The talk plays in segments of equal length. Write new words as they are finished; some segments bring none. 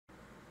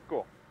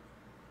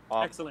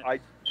Excellent. I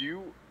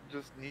do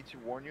just need to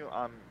warn you,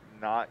 I'm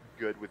not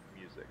good with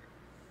music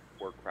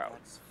or crowds.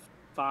 That's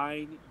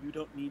fine. You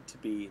don't need to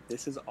be.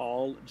 This is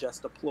all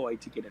just a ploy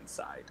to get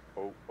inside.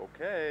 Oh,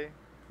 okay.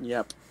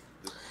 Yep.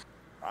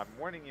 I'm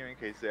warning you in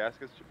case they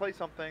ask us to play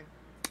something.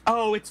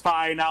 Oh, it's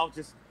fine. I'll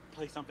just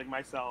play something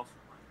myself.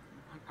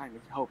 I'm kind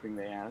of hoping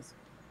they ask.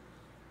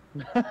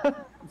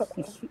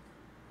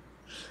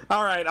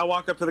 All right, I'll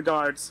walk up to the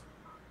guards.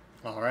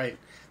 All right.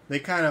 They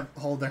kind of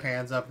hold their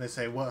hands up and they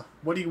say, "What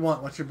do you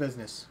want? What's your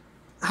business?"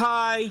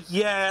 Hi,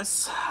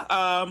 yes.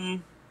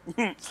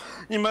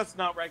 You must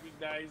not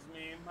recognize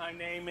me. My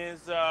name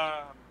is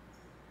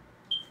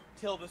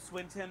Tilda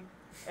Swinton,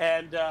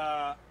 and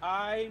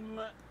I'm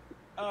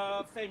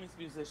a famous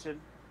musician.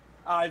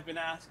 I've been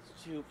asked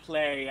to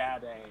play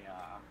at a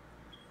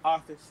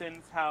Arthur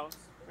Sinn's house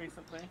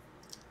recently.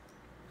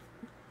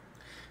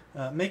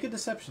 Make a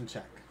deception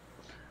check.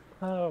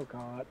 Oh,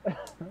 God.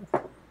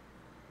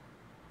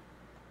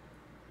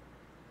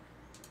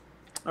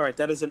 All right,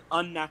 that is an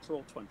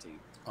unnatural 20.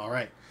 All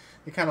right.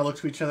 They kind of look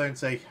to each other and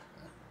say,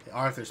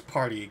 "Arthur's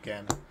party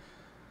again."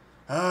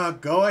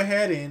 Go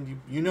ahead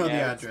in. You know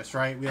the address,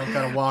 right? We don't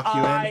gotta walk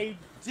you in. I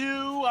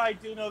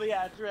do know the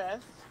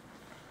address.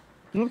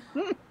 They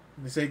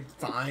say,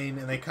 "Fine,"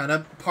 and they kind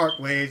of part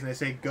ways and they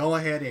say, "Go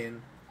ahead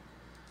in."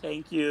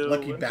 Thank you.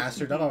 Lucky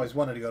bastard. I've always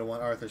wanted to go to one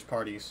of Arthur's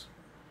parties.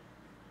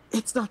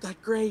 It's not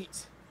that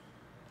great.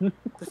 The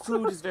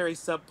food is very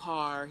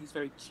subpar. He's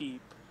very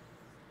cheap.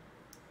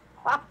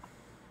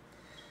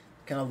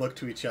 Kind of look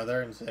to each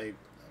other and say,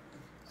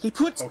 He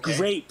puts Okay.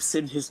 grapes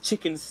in his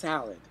chicken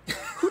salad.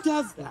 Who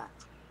does that?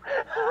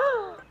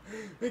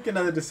 "Make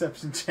another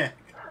deception check."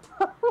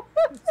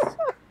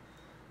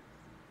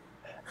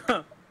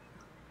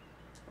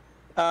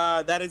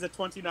 That is a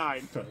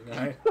 29.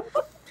 29.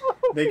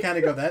 They kind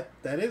of go,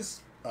 that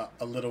is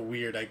a little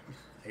weird. I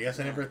guess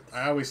I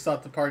always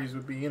thought the parties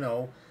would be,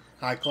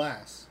 high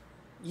class.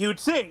 You'd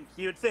think,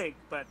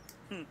 but,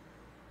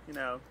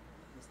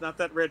 it's not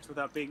that rich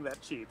without being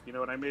that cheap. You know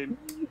what I mean?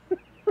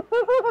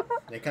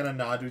 They kind of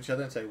nod to each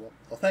other and say, well,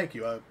 thank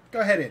you. Go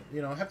ahead in.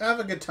 Have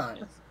a good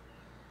time.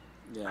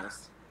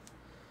 Yes.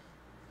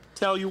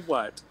 Tell you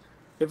what,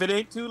 if it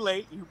ain't too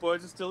late, you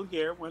boys are still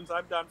here. Once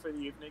I'm done for the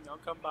evening, I'll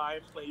come by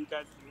and play you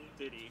guys a little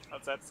ditty.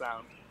 How's that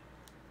sound?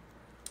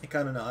 He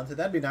kind of nods.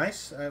 That'd be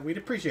nice. We'd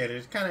appreciate it.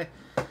 It kind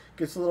of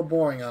gets a little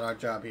boring on our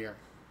job here.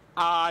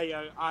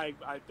 I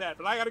bet,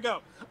 but I gotta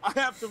go. I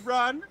have to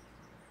run.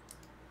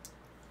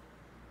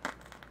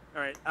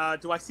 All right.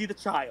 Do I see the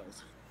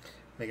child?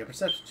 Make a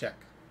perception check.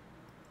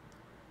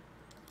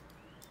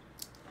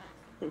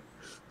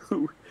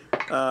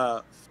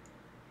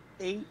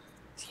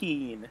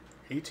 18.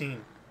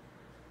 18.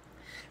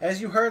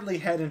 As you hurriedly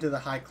head into the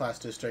high-class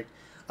district,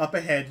 up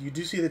ahead, you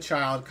do see the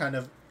child kind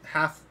of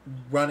half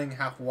running,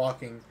 half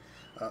walking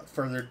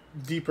further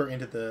deeper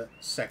into the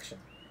section.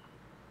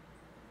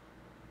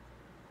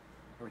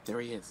 All right,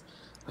 there he is.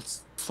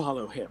 Let's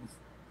follow him.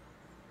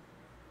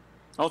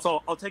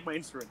 Also, I'll take my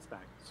instruments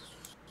back.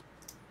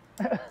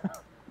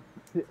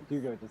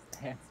 Hugo just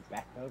hands it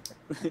back over.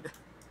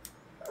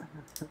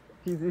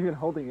 He's even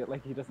holding it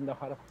like he doesn't know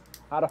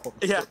how to hold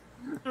it. Yeah,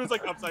 it was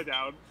like upside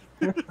down.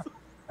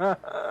 All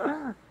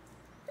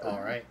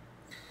right.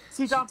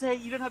 See, Dante,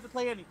 you didn't have to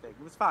play anything.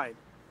 It was fine.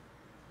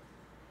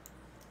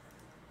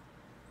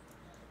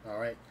 All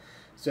right.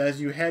 So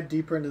as you head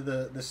deeper into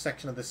the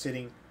section of the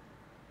city,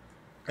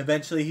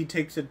 eventually he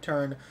takes a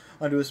turn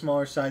onto a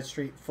smaller side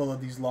street full of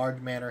these large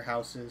manor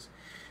houses.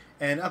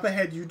 And up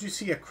ahead, you do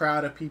see a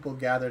crowd of people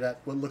gathered at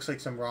what looks like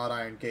some wrought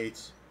iron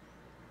gates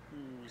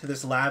to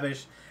this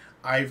lavish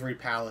ivory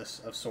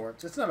palace of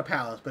sorts. It's not a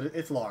palace, but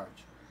it's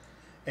large.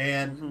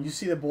 And you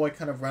see the boy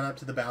kind of run up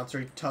to the bouncer.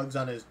 He tugs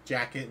on his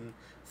jacket and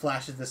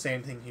flashes the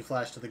same thing he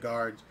flashed to the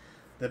guards.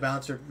 The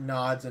bouncer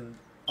nods and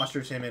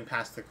ushers him in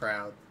past the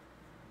crowd.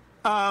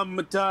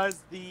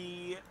 Does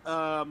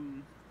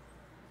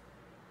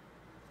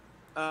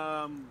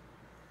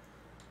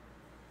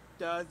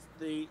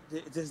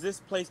this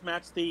place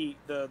match the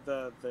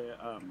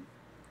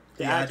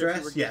address?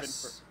 you were given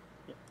Yes.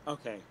 for...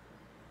 Okay.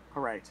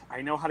 All right.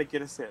 I know how to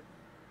get us in.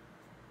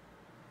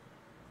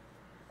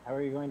 How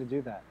are you going to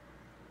do that?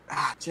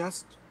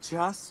 Just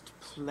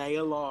play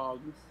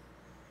along.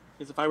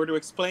 Because if I were to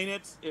explain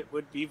it, it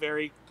would be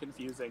very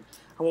confusing.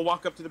 I will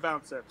walk up to the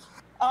bouncer.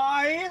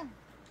 I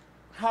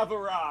have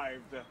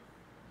arrived.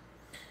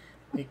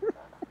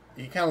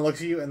 He kind of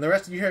looks at you, and the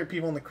rest of you hear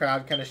people in the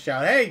crowd kind of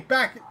shout, "Hey,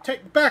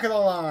 take the back of the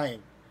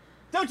line!"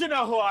 Don't you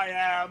know who I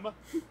am?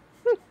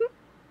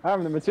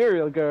 I'm the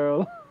material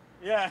girl.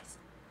 Yes.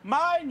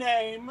 My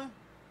name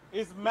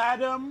is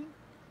Madame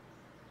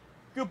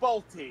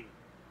Gubolti.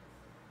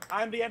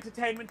 I'm the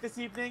entertainment this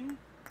evening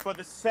for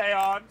the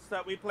seance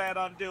that we plan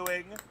on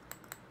doing.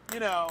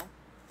 You know.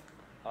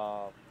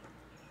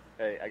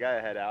 Hey, I gotta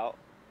head out.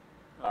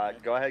 Okay.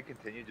 Go ahead,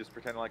 continue. Just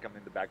pretend like I'm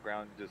in the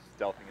background, just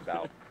stealthing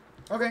about.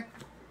 Okay.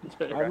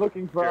 I'm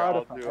looking for Here,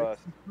 I'll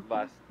artifacts. do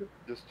last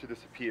just to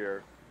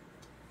disappear.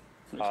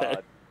 Okay.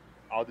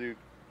 I'll do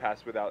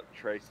pass without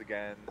trace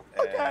again.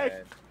 Okay.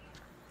 And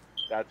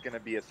That's gonna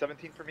be a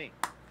 17 for me.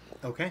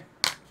 Okay.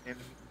 In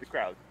the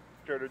crowd.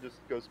 Schroeder just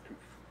goes poof.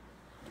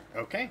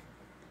 Okay.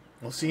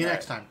 We'll see you All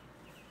next right. time.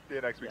 See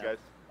you next week, Yeah. guys.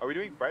 Are we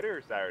doing Friday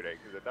or Saturday?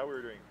 Because I thought we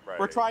were doing Friday.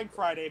 We're trying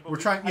Friday, but We're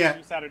we trying- had to yeah.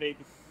 do Saturday.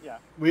 Yeah.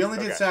 We only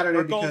did Okay. Saturday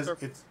Our goals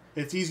because are-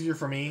 it's easier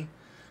for me.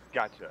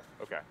 Gotcha.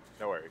 Okay.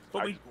 No worries.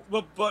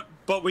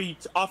 But we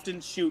often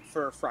shoot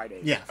for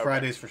Friday. Yeah,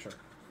 Fridays for sure.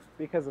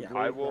 Because of Yeah.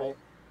 I Blade, will right?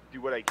 do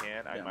what I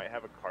can. I Yeah. might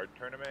have a card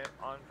tournament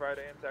on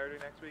Friday and Saturday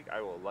next week.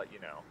 I will let you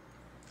know.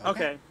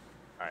 Okay.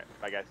 All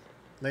right. Bye, guys.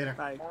 Later.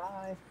 Bye.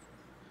 Bye.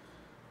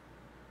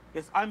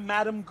 Yes, I'm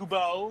Madame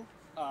Goubeau.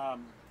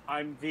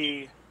 I'm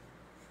the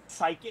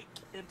psychic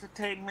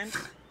entertainment.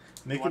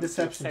 Make You a wanted to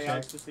deception stay check.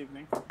 out this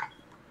evening.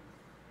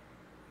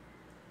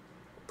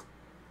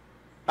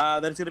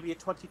 That's going to be a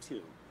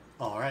 22.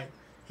 All right.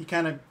 He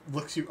kind of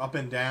looks you up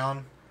and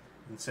down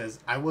and says,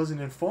 "I wasn't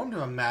informed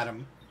of a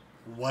madam,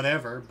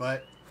 whatever,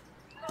 but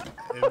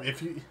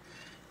if you,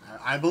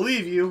 I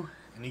believe you."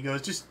 And he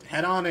goes, "Just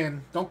head on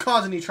in. Don't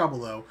cause any trouble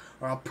though,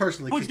 or I'll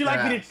personally Would kick you your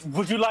like me ass." to?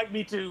 Would you like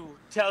me to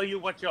tell you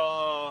what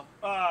your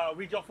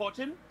read your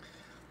fortune?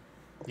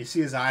 You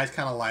see his eyes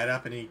kind of light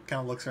up, and he kind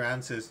of looks around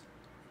and says,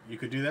 "You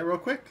could do that real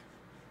quick."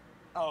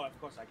 Oh, of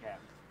course I can.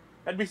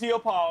 Let me see your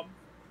palm.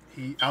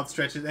 He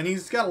outstretches, and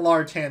he's got a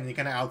large hand, and he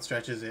kind of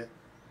outstretches it.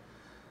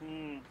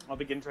 I'll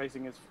begin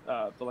tracing his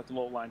the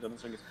little lines on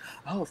his fingers.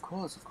 Oh, of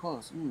course, of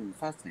course.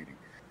 Fascinating.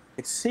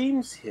 It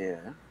seems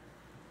here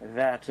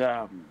that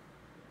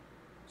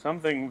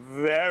something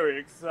very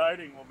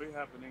exciting will be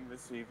happening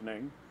this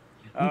evening.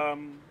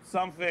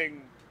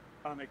 Something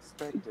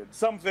unexpected.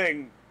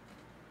 Something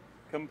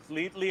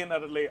completely and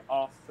utterly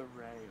off the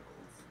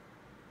rails.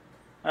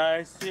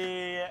 I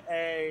see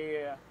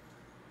a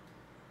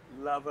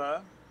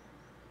lover,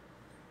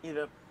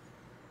 either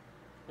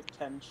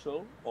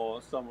potential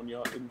or someone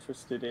you're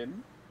interested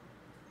in.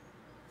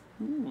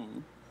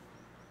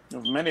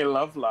 Of many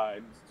love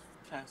lines.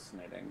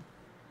 Fascinating.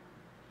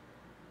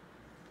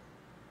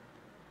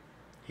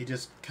 He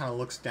just kind of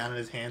looks down at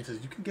his hand and says,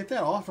 "You can get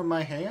that off of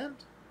my hand?"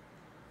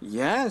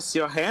 Yes,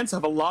 your hands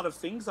have a lot of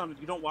things on it.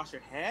 You don't wash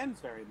your hands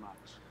very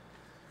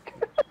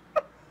much.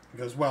 He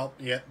goes, "Well,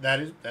 yeah, that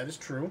is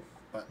true,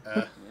 but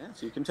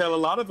Yes, you can tell a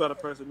lot about a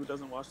person who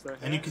doesn't wash their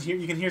hands. and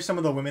you can hear some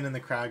of the women in the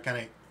crowd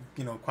kind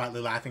of quietly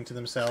laughing to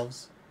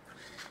themselves."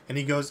 And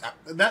he goes,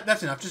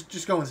 "That's enough.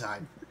 Just go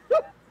inside."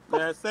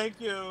 Yes, thank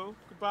you.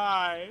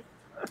 Goodbye.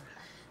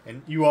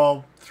 And you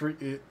all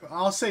three,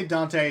 I'll say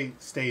Dante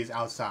stays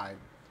outside.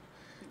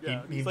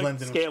 Yeah, He he's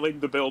blends like in. scaling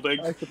the building.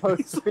 I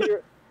suppose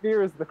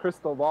fear is the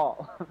crystal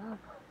ball.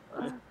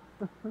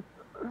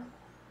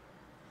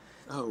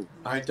 Oh,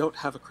 I don't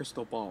have a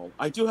crystal ball.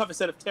 I do have a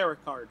set of tarot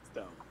cards,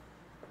 though.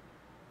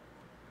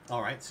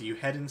 All right, so you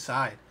head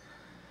inside.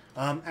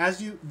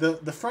 As you the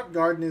front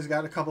garden has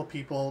got a couple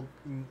people,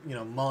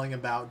 mulling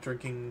about,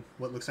 drinking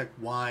what looks like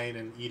wine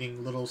and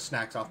eating little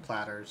snacks off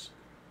platters.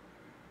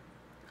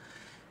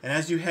 And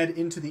as you head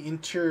into the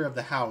interior of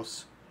the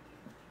house,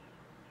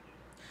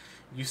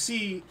 you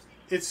see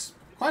it's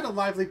quite a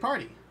lively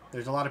party.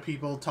 There's a lot of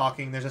people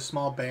talking. There's a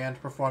small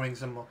band performing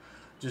some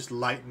just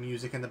light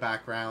music in the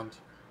background.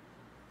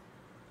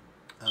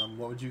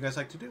 What would you guys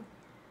like to do?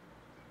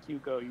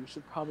 Hugo, you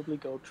should probably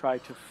go try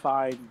to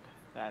find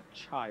that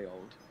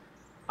child.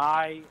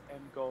 I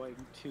am going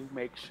to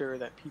make sure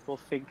that people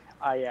think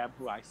I am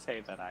who I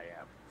say that I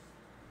am.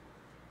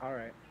 All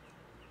right.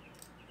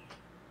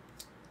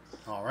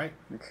 All right.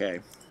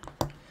 Okay.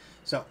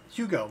 So,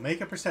 Hugo,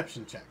 make a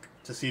perception check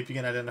to see if you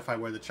can identify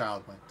where the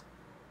child went.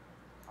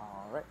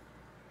 All right.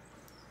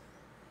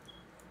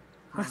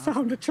 I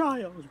found a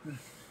child.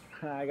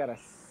 I got a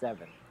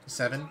 7.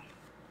 7.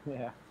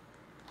 Yeah.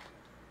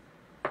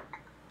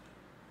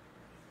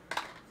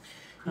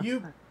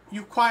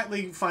 You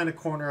quietly find a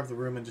corner of the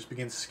room and just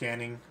begin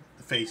scanning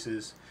the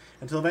faces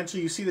until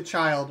eventually you see the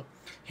child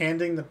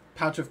handing the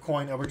pouch of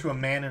coin over to a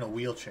man in a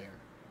wheelchair.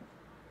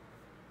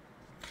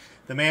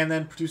 The man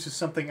then produces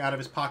something out of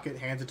his pocket,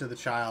 hands it to the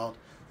child.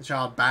 The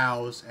child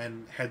bows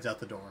and heads out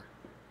the door.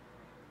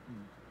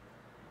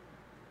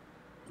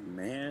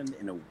 Man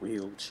in a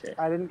wheelchair.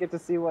 I didn't get to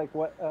see what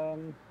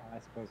I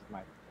suppose it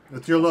might.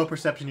 With your low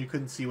perception, you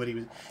couldn't see what he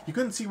was. You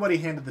couldn't see what he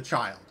handed the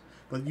child,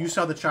 but you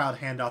saw the child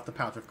hand off the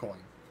pouch of coin.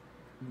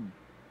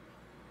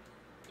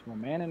 To a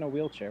man in a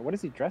wheelchair. What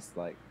is he dressed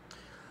like?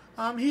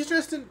 He's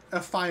dressed in a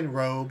fine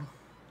robe.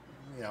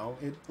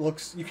 It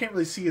looks. You can't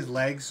really see his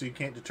legs, so you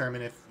can't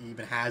determine if he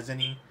even has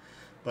any.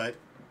 But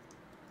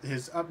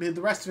the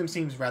rest of him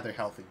seems rather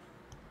healthy.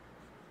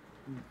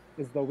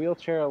 Is the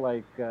wheelchair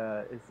like?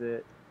 Is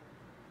it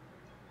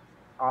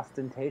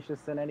ostentatious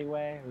in any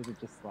way, or is it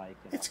just like?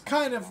 It's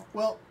kind of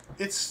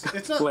it's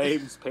not.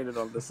 Flames painted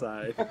on the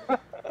side.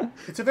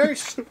 It's a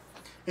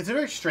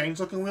very strange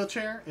looking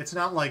wheelchair. It's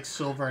not like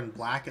silver and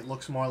black. It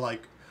looks more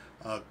like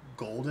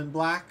gold and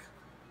black.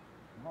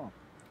 Oh.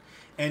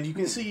 And you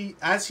can see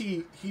as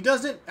he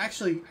doesn't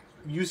actually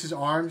use his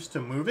arms to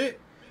move it.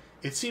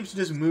 It seems to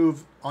just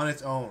move on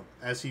its own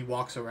as he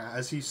walks around,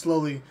 as he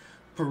slowly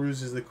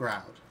peruses the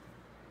crowd.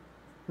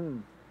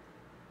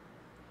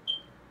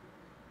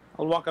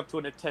 I'll walk up to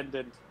an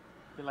attendant,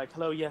 be like,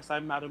 "Hello, yes,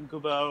 I'm Madame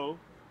Goubeau.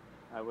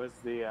 I was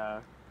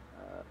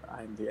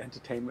I'm the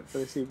entertainment for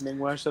this evening.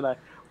 Where is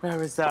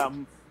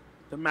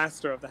the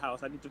master of the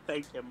house? I need to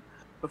thank him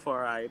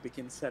before I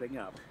begin setting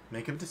up."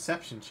 Make a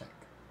deception check.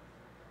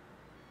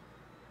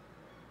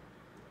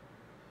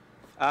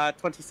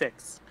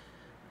 26.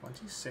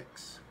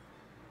 26.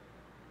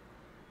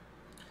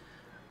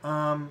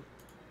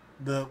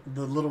 The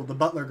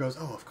butler goes,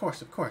 "Oh, of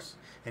course,"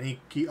 and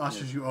he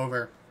ushers you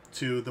over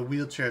to the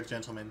wheelchair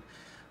gentleman,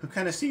 who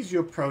kind of sees you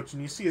approach,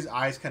 and you see his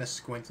eyes kind of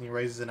squint, and he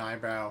raises an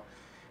eyebrow,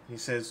 and he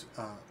says,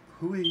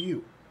 "Who are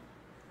you?"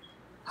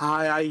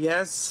 Hi,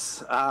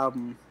 yes,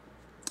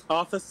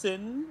 Arthur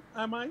Sin,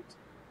 I might.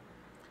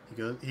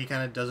 He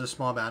kind of does a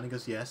small bow, and he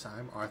goes, "Yes,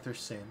 I'm Arthur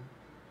Sin."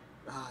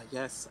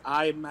 Yes,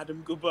 I'm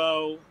Madame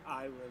Goubeau.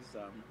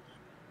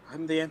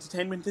 I'm the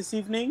entertainment this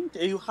evening.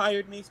 You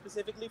hired me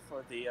specifically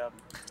for the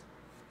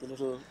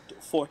little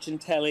fortune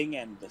telling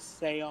and the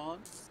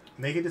seance.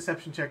 Make a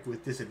deception check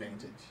with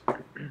disadvantage.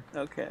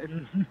 Okay.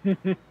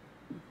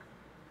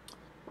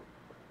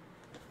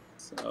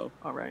 So,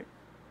 all right.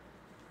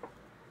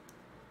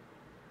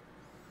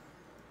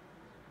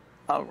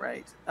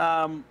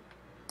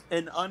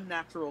 An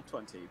unnatural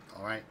 20.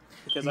 All right.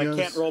 Because He I goes-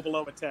 can't roll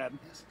below a 10.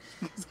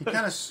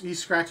 Yes. He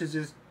scratches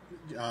his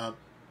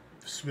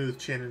smooth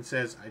chin and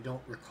says, "I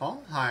don't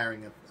recall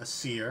hiring a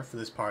seer for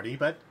this party,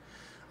 but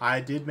I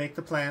did make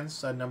the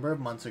plans a number of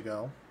months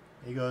ago."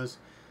 He goes,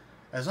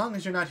 "As long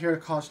as you're not here to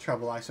cause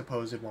trouble, I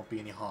suppose it won't be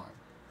any harm."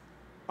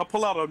 I'll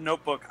pull out a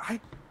notebook.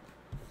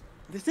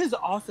 This is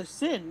Arthur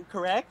Sin,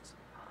 correct?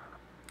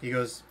 He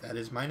goes, "That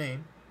is my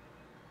name."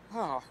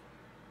 Oh,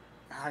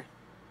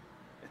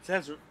 it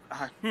says,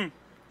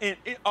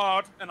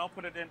 odd, and I'll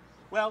put it in.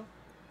 Well,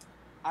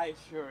 I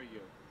assure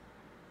you,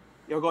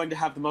 you're going to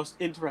have the most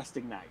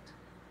interesting night.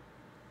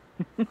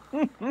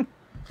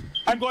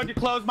 I'm going to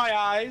close my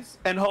eyes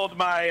and hold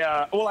my,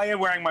 I am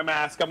wearing my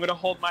mask. I'm going to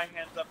hold my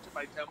hands up to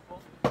my temple,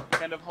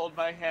 kind of hold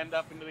my hand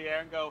up into the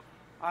air and go,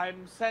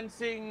 "I'm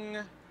sensing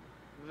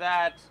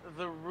that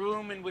the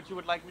room in which you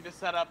would like me to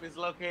set up is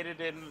located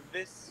in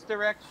this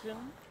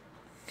direction."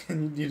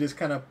 And you just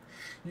kind of,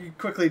 you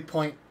quickly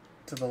point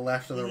to the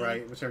left or the Mhm.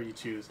 right, whichever you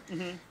choose.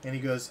 Mm-hmm. And he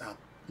goes,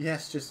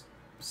 "Yes, just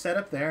set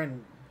up there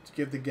and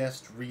give the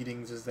guests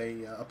readings as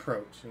they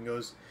approach." And he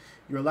goes,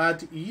 "You're allowed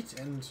to eat,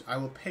 and I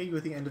will pay you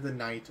at the end of the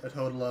night a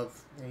total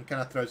of," and he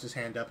kind of throws his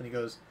hand up and he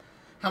goes,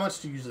 "How much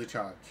do you usually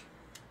charge?"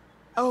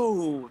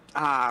 Oh,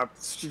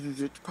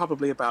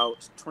 probably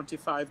about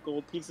 25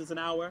 gold pieces an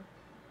hour.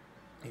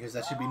 He goes,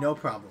 "That should be no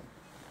problem."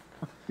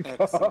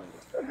 Excellent.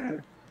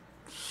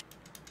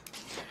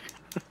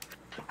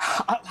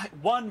 Like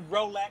 1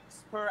 Rolex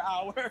per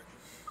hour.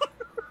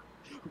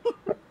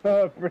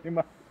 Pretty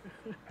much.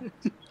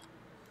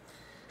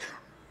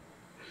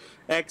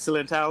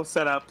 Excellent. I'll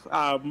set up.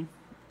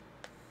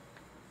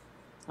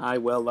 I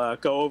will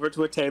go over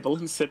to a table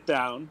and sit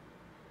down.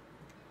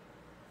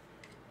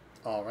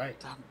 All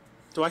right.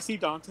 Do I see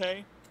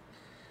Dante?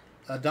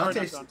 Dante, Or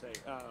not Dante.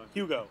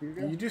 Hugo.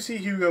 you do see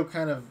Hugo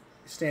kind of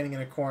standing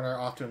in a corner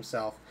off to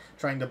himself,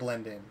 trying to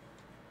blend in.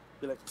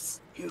 Be like, "Psst,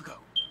 Hugo."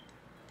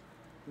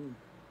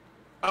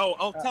 Oh,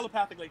 I'll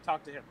telepathically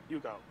talk to him.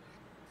 Hugo.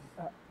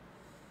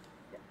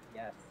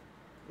 Yes.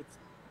 It's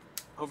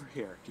over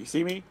here. Do you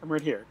see me? I'm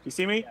right here. Do you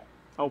see me? Yeah.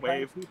 I'll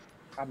wave.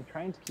 I'm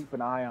trying to keep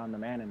an eye on the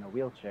man in the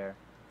wheelchair.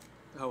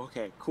 Oh,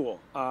 okay, cool.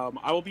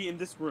 I will be in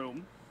this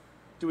room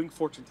doing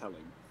fortune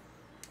telling.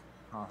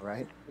 All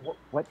right.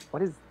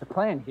 What is the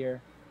plan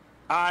here?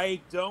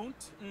 I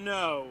don't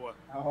know,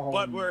 Oh,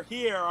 but we're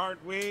here,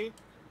 aren't we?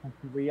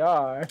 we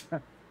are.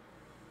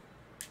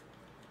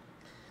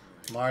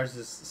 Mars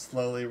is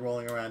slowly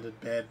rolling around in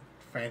bed,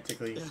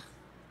 frantically.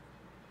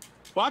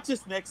 Watch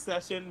this next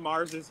session.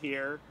 Mars is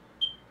here.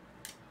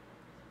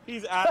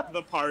 He's at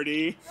the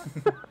party.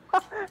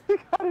 He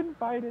got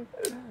invited.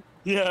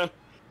 Yeah,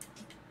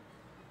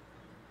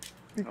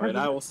 Because Alright,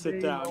 of I will his sit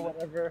name down. Or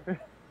whatever.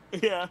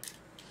 yeah.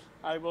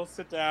 I will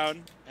sit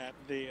down at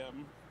the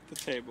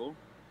table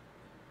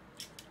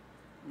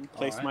and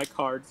place Alright. my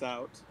cards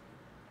out.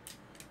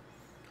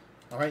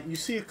 All right, you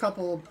see a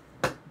couple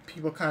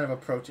people kind of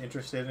approach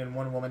interested, and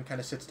one woman kind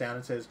of sits down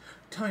and says,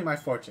 "Tell me my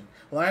fortune.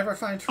 Will I ever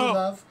find true Oh.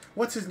 love?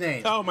 What's his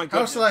name? Oh my How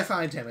goodness. shall I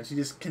find him?" And she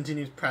just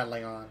continues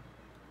prattling on.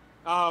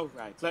 All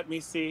right, let me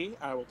see.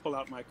 I will pull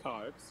out my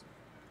cards.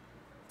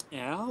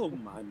 Oh,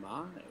 my.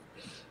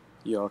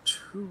 Your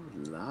true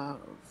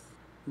love.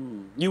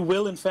 You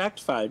will, in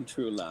fact, find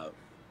true love.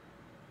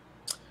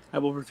 I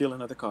will reveal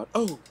another card.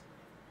 Oh,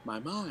 my.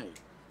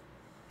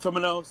 From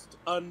a most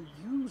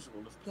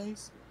unusual of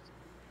places.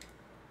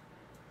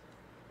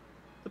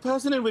 The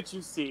person in which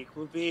you seek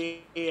will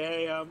be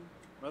a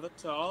rather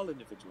tall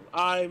individual.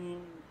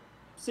 I'm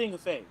seeing a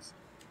face.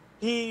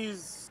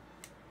 He's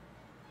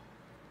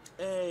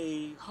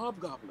a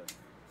hobgoblin.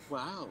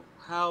 Wow,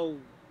 how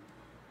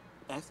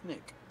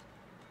ethnic.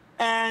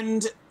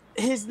 And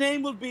his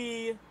name will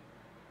be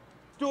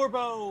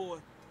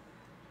Storbo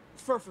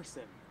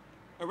Furferson,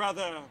 a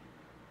rather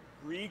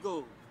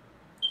regal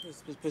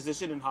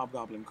position in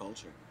hobgoblin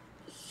culture.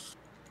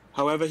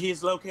 However, he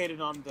is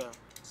located on the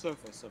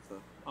surface of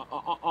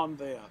on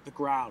the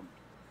ground,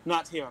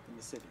 not here up in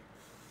the city.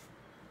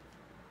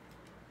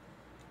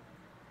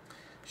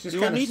 She's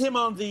You will meet him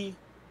on the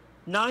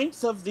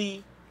 9th of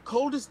the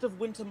coldest of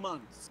winter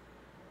months.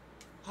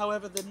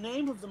 However, the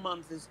name of the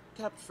month is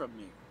kept from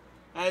me,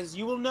 as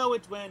you will know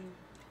it when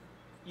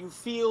you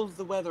feel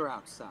the weather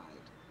outside.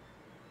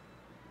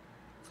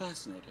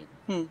 Fascinating.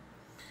 You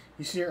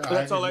see her eyes.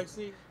 That's all I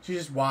see. She's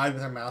just wide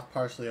with her mouth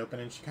partially open,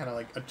 and she kind of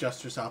like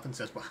adjusts herself and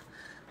says,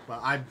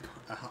 "Well, I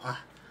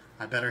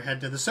better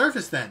head to the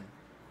surface then."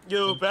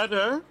 You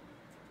better.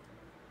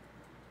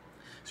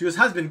 She goes,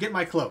 "Husband, get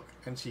my cloak,"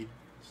 and she.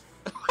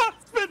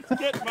 Husband,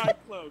 get my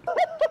cloak.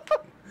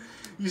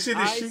 You see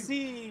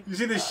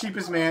this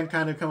sheepish man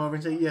kind of come over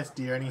and say, "Yes,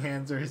 dear," and he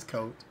hands her his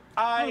coat.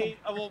 I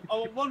will.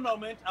 Oh, one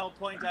moment. I'll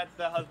point at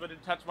the husband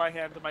and touch my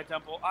hand to my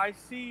temple. I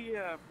see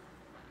a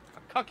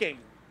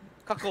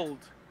cuckold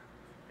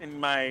in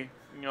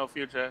your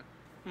future.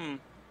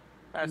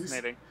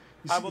 Fascinating.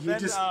 I will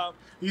then.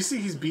 You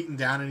see, he's beaten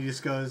down, and he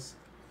just goes,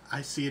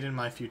 "I see it in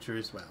my future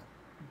as well."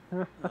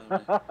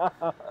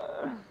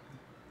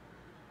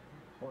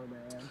 Poor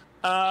man.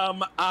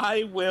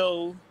 I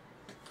will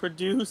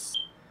produce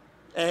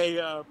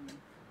a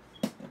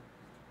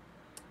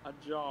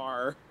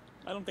jar.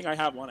 I don't think I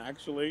have one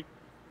actually.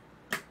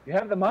 You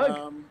have the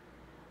mug?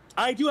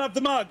 I do have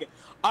the mug.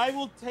 I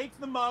will take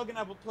the mug and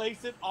I will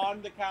place it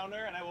on the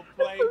counter and I will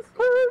place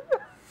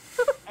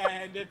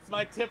and it's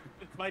my tip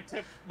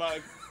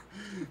mug.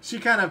 She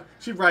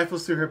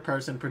rifles through her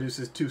purse and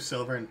produces 2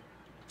 silver and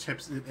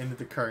chips it into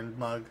the current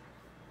mug.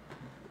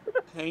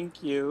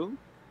 Thank you.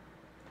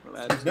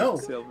 No,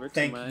 silver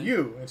thank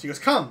you. And she goes,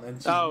 "Come."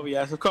 And oh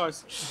yes, of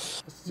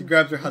course. She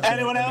grabs her husband.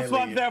 Anyone else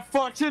want their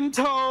fortune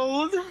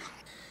told?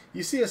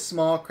 You see a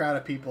small crowd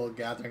of people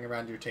gathering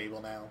around your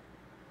table now.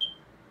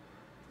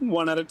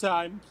 One at a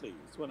time, please.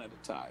 One at a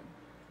time.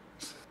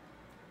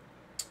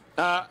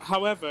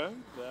 However,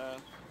 the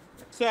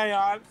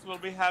seance we'll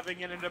be having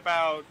it in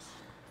about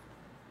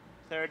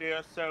 30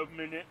 or so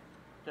minutes.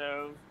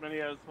 So as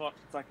many as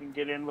I can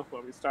get in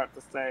before we start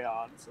the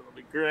seance. It'll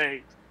be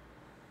great.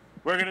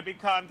 We're going to be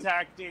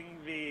contacting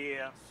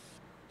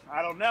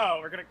I don't know.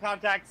 We're going to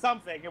contact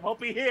something. It won't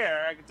be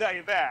here. I can tell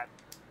you that.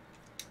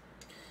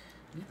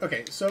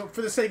 Okay, so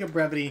for the sake of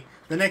brevity,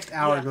 the next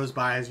hour goes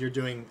by as you're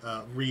doing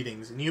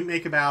readings, and you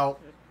make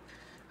about,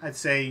 I'd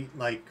say,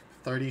 like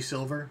 30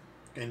 silver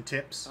in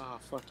tips. Oh,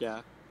 fuck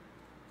yeah.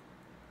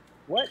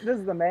 What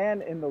does the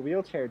man in the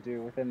wheelchair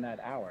do within that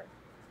hour?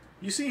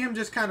 You see him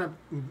just kind of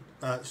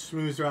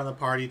schmooze around the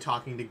party,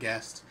 talking to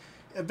guests.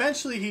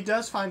 Eventually, he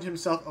does find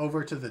himself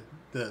over to the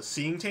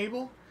seeing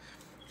table,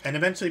 and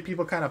eventually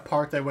people kind of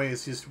part their way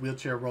as his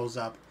wheelchair rolls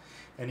up,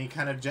 and he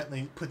kind of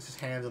gently puts his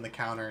hands on the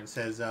counter and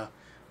says,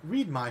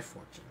 "Read my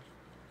fortune."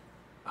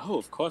 Oh,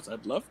 of course,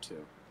 I'd love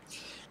to.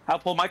 I'll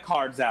pull my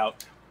cards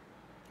out.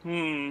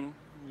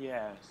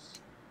 Yes.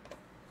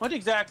 What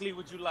exactly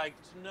would you like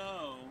to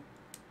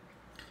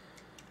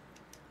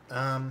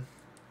know?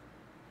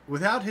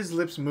 Without his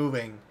lips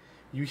moving,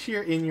 you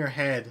hear in your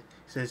head,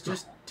 he says,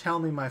 "Just tell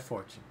me my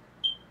fortune."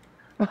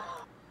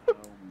 Oh,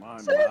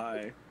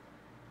 my.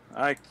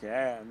 I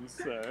can,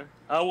 sir.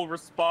 I will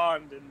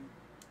respond in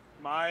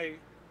my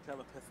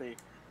telepathy.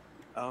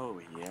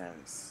 Oh,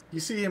 yes. You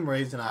see him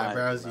raise an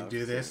eyebrow as you love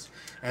do this, it.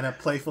 and a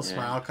playful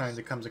smile kind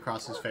of comes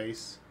across his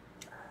face.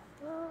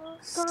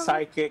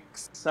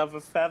 Psychics of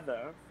a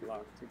feather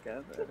flock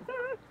together.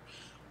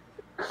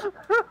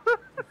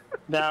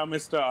 Now,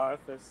 Mr.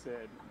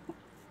 Arthurson,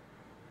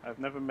 I've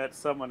never met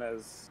someone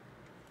as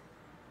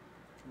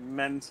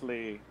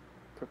mentally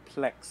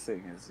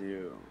perplexing as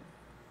you.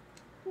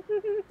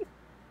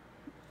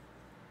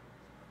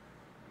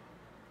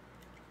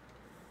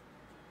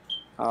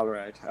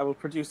 Alright, I will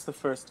produce the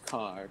first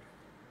card.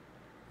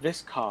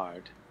 This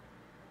card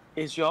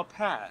is your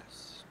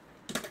past.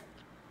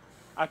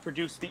 I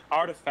produce the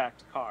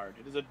artifact card.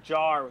 It is a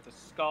jar with a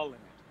skull in it.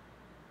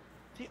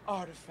 The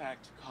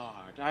artifact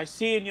card. I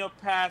see in your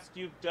past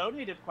you've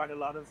donated quite a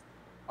lot of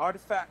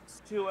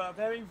artifacts to a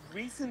very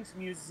recent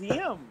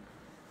museum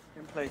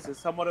in places.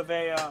 Somewhat of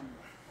a,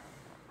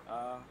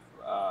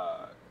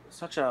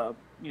 such a,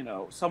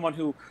 someone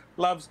who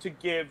loves to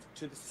give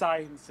to the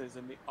sciences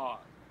and the art.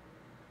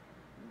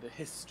 The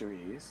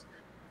histories.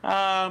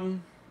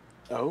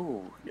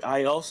 Oh,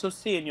 I also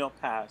see in your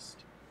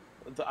past,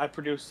 I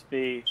produced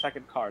the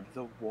second card,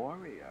 the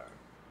warrior.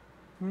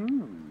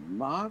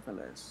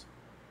 Marvelous.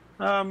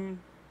 You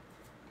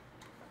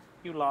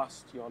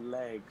lost your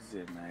legs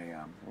in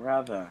a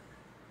rather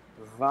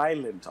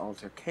violent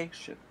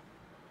altercation.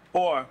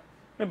 Or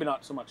maybe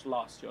not so much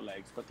lost your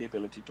legs, but the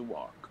ability to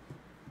walk.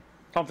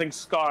 Something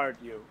scarred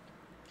you.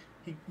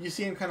 You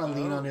see him kind of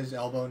lean on his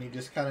elbow, and he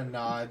just kind of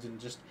nods and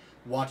just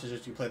watches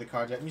as you play the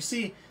cards out. And you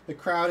see the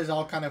crowd is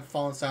all kind of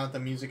fallen silent. The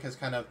music has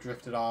kind of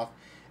drifted off,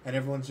 and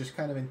everyone's just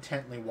kind of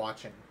intently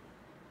watching.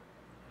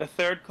 The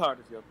third card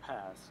of your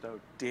past. Oh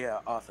dear,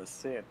 Arthur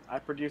Sin. I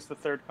produced the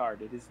third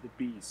card. It is the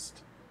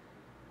Beast.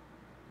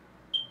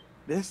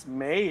 This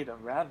made a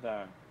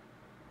rather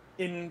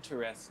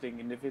interesting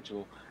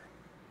individual.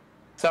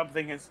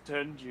 Something has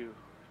turned you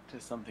to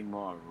something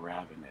more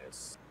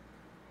ravenous.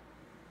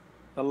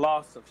 The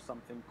loss of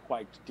something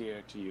quite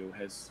dear to you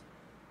has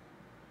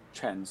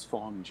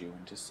transformed you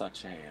into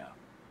such a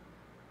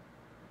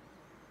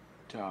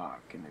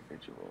dark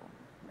individual.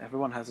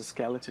 Everyone has a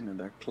skeleton in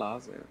their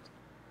closet.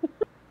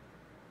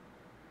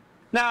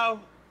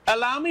 Now,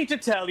 allow me to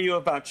tell you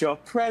about your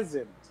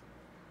present.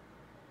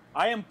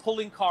 I am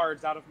pulling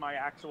cards out of my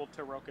actual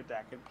Taroka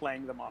deck and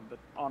playing them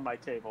on my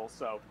table,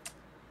 so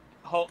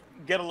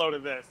get a load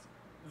of this.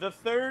 The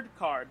third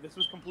card, this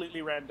was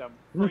completely random.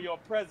 For your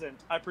present,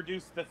 I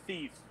produced the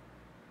Thief.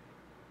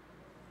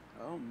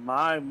 Oh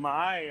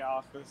my,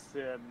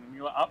 Officer,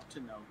 you're up to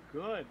no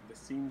good. It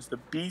seems the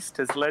beast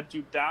has led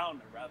you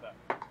down a rather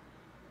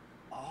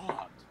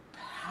odd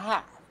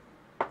path.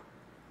 I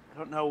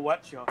don't know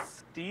what you're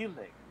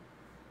stealing,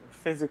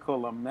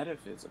 physical or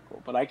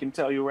metaphysical, but I can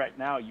tell you right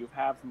now, you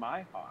have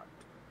my heart.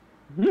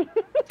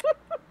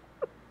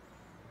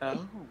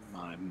 Oh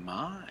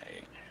my.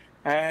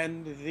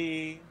 And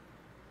the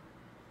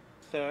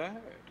third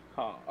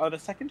card, or the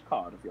second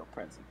card of your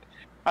present,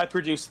 I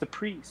produced the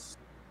Priest.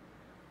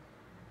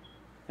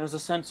 There's a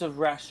sense of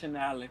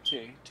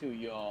rationality to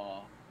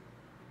your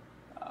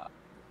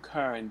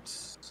current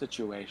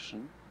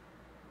situation.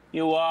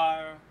 You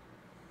are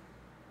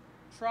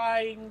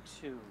trying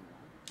to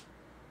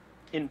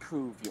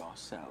improve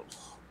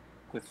yourself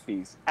with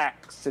these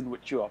acts in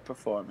which you are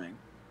performing.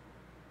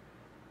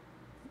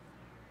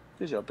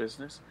 This is your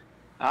business.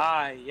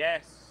 Ah,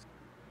 yes.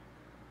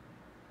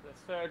 The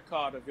third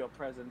card of your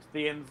present,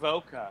 the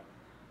Invoker.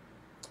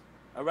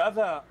 A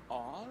rather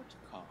odd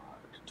card,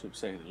 to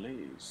say the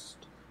least.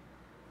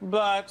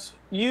 But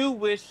you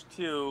wish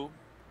to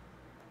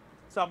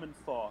summon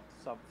forth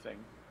something,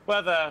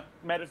 whether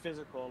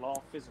metaphysical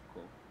or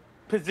physical.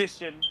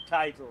 Position,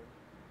 title,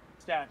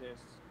 status,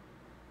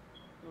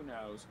 who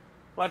knows.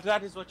 But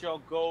that is what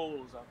your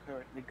goals are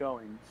currently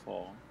going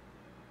for.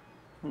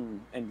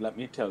 And let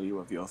me tell you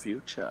of your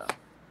future,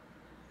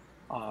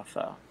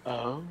 Arthur.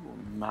 Oh,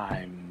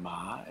 my,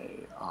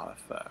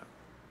 Arthur.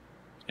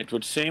 It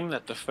would seem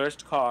that the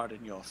first card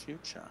in your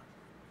future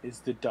is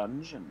the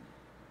Dungeon.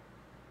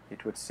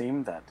 It would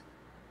seem that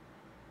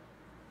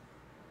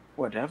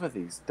whatever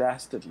these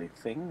dastardly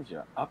things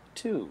you're up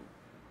to,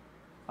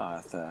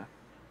 Arthur,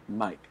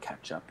 might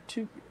catch up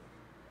to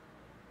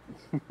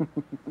you.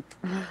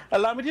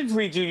 Allow me to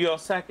read you your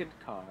second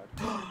card.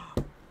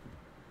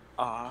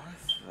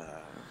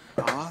 Arthur.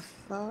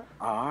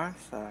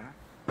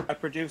 I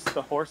produced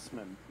the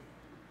Horseman,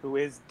 who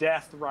is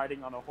death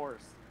riding on a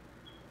horse.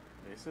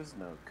 This is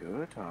no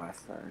good,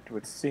 Arthur. It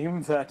would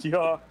seem that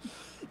your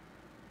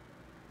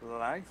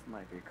life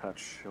might be cut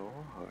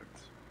short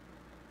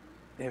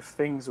if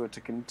things were to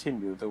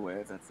continue the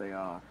way that they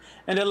are.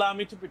 And allow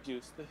me to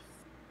produce the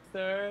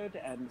third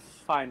and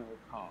final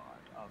card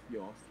of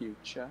your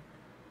future.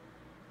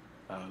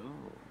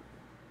 Oh,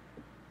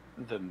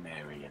 the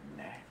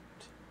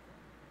Marionette.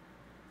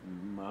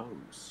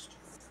 Most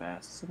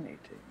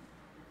fascinating.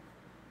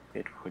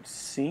 It would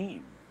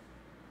seem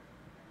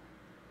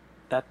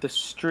that the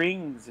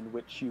strings in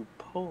which you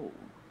pull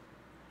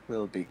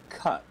will be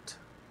cut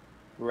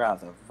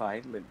rather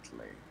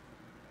violently,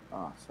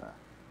 Arthur.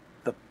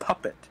 The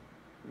puppet,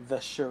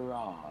 the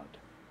charade,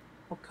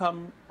 will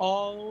come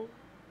all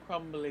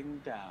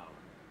crumbling down.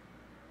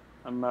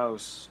 A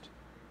most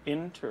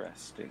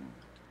interesting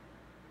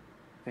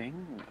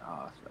thing,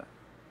 Arthur.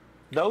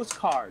 Those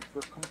cards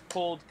were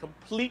pulled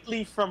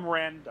completely from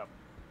random.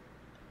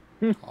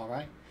 All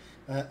right.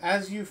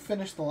 As you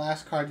finish the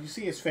last card, you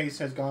see his face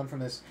has gone from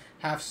this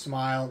half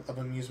smile of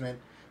amusement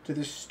to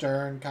this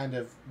stern, kind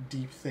of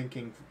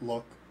deep-thinking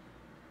look.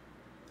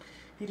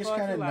 He just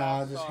kind of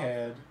nods his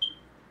head.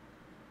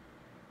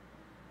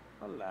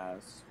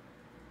 Alas,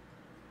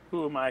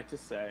 who am I to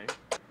say?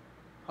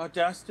 Our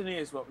destiny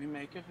is what we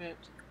make of it.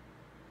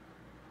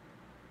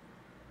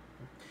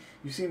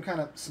 You see him kind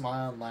of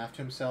smile and laugh to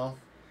himself.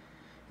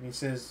 And he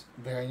says,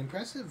 very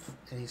impressive.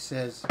 And he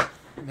says,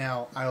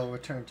 now I will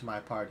return to my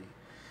party.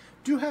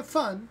 Do have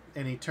fun.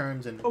 And he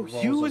turns and rolls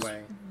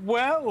away.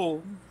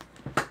 Well,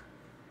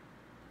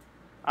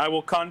 I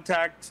will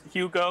contact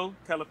Hugo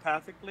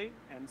telepathically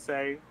and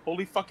say,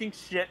 holy fucking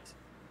shit.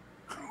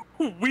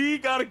 We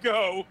gotta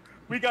go.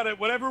 We gotta,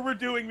 whatever we're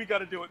doing, we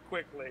gotta do it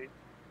quickly.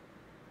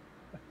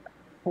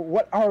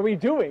 What are we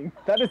doing?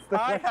 That is the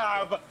I question.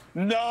 have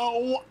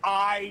no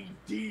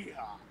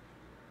idea.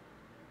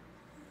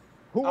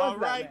 Who was All that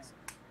right. man?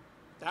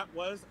 That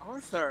was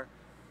Arthur.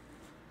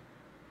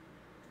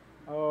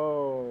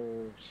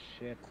 Oh,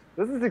 shit.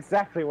 This is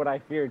exactly what I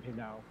feared, you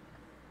know.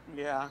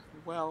 Yeah,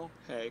 well,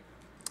 hey.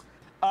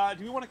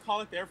 Do we want to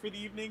call it there for the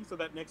evening so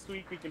that next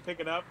week we can pick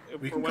it up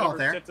We for can call it whatever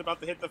there. shit's about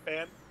to hit the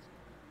fan?